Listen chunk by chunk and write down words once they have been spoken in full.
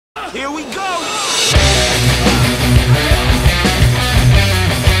Here we go!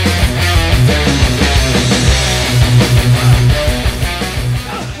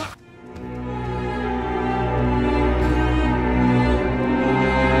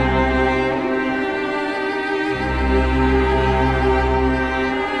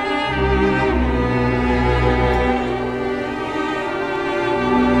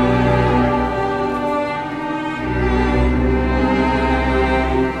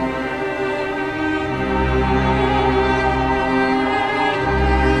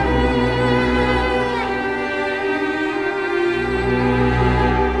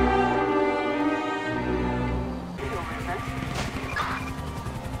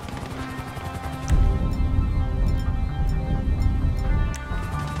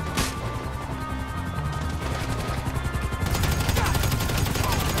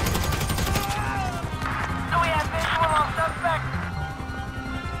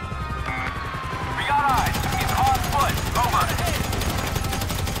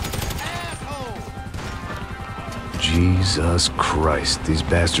 Jesus Christ, these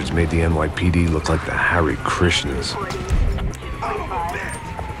bastards made the NYPD look like the Hare Krishnas.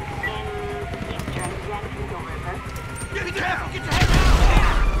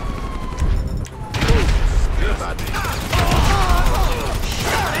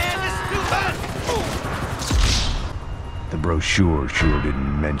 The brochure sure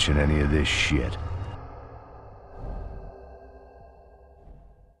didn't mention any of this shit.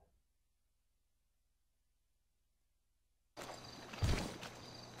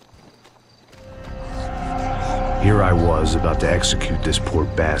 Here I was, about to execute this poor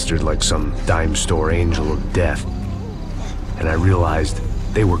bastard like some dime store angel of death. And I realized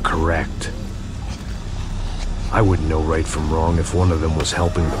they were correct. I wouldn't know right from wrong if one of them was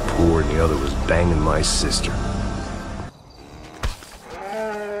helping the poor and the other was banging my sister.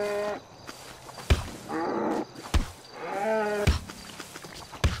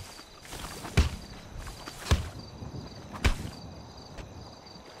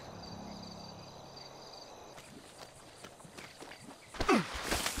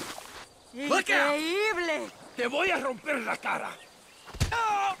 ¡Increíble! ¡Te voy a romper la cara!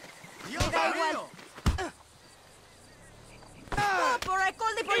 ¡No! ¡Dios mío!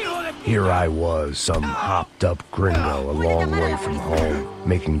 Here I was, some hopped-up gringo a long way from home,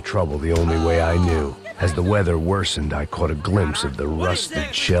 making trouble the only way I knew. As the weather worsened, I caught a glimpse of the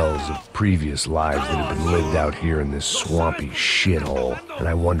rusted shells of previous lives that had been lived out here in this swampy shithole, and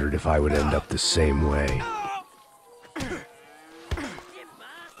I wondered if I would end up the same way.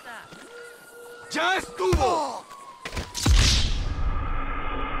 ¡Ya estuvo!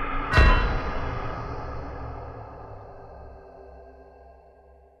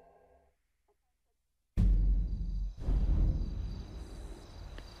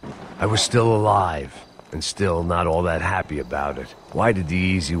 I was still alive, and still not all that happy about it. Why did the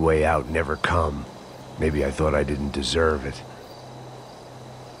easy way out never come? Maybe I thought I didn't deserve it.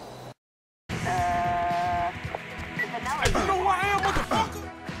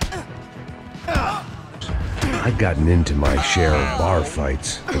 I'd gotten into my share of bar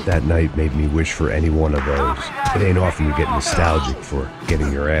fights, but that night made me wish for any one of those. It ain't often you get nostalgic for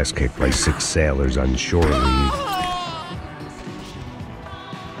getting your ass kicked by 6 sailors on shore leave.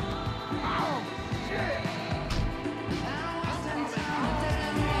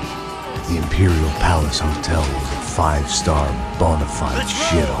 The Imperial Palace Hotel was a 5-star bona fide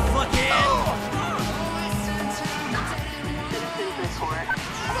shithole.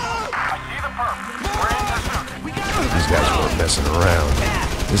 These guys weren't messing around.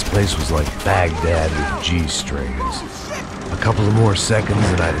 This place was like Baghdad with G-strings. A couple of more seconds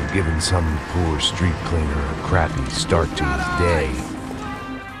and I'd have given some poor street cleaner a crappy start to his day.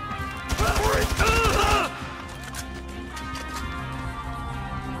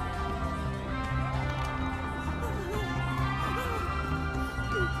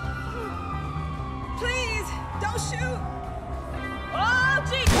 Please, don't shoot! Oh,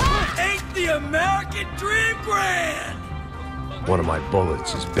 gee! Ain't the American dream grand? One of my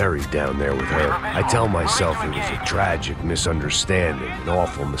bullets is buried down there with her. I tell myself it was a tragic misunderstanding, an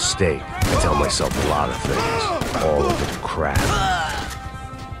awful mistake. I tell myself a lot of things. All of it crap.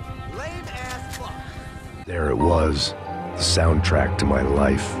 There it was, the soundtrack to my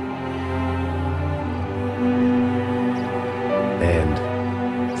life.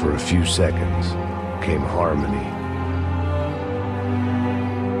 And, for a few seconds, came harmony.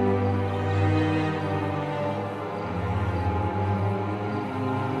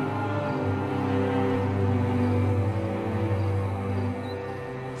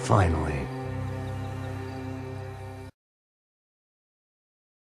 Finally.